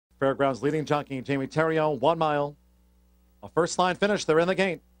Fairgrounds leading jockey Jamie Theriot, 1 mile. A first line finish. They're in the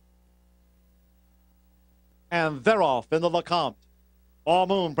gate. And they're off in the Lecomte. All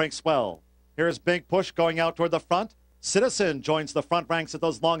Moon breaks well. Here's Big Push going out toward the front. Citizen joins the front ranks at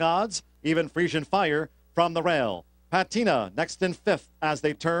those long odds. Even Frisian Fire from the rail. Patina next in 5th as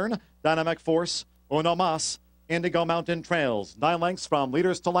they turn. Dynamic Force, Uno Mas, Indigo Mountain trails. 9 lengths from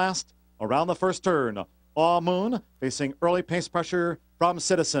leaders to last around the first turn. All Moon facing early pace pressure from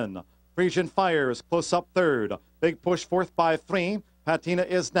Citizen. Frisian Fire is close up 3rd. Big Push 4th by 3. Patina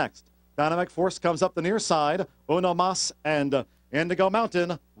is next. Dynamic Force comes up the near side. Uno Mas and Indigo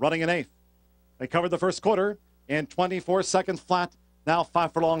Mountain running in 8th. They covered the first quarter in 24 seconds flat. Now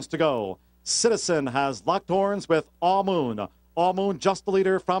 5 furlongs to go. Citizen has locked horns with All Moon. All Moon just the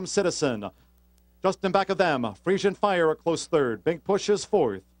leader from Citizen. Just in back of them, Frisian Fire a close 3rd. Big Push is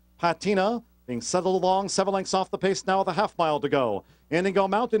 4th. Patina being settled along 7 lengths off the pace now with a half mile to go. Indigo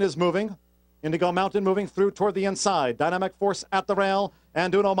Mountain is moving. Indigo Mountain moving through toward the inside. Dynamic Force at the rail.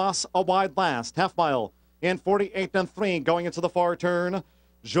 And Uno Mas a wide last. Half mile in 48 and 3 going into the far turn.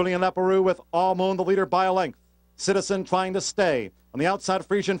 Julien Leparoux with All Moon the leader by a length. Citizen trying to stay. On the outside,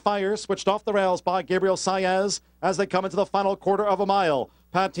 Frisian Fire switched off the rails by Gabriel Saez as they come into the final quarter of a mile.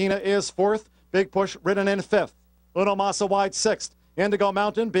 Patina is 4th. Big Push ridden in 5th. Uno Mas a wide 6th. Indigo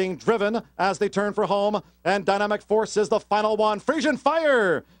Mountain being driven as they turn for home. And Dynamic Force is the final one. Frisian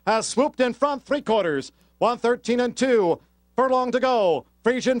Fire has swooped in front 3/4. 113 and 2. Furlong to go.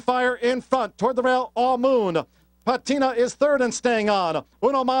 Frisian Fire in front toward the rail. All Moon. Patina is 3rd and staying on.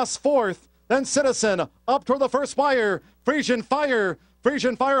 Uno Mas 4th. Then Citizen up toward the first wire. Frisian Fire.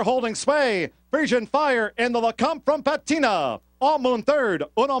 Frisian Fire holding sway. Frisian Fire in the Lecomte from Patina. All Moon 3rd.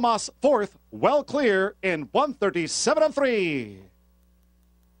 Uno Mas 4th. Well clear in 137 and 3.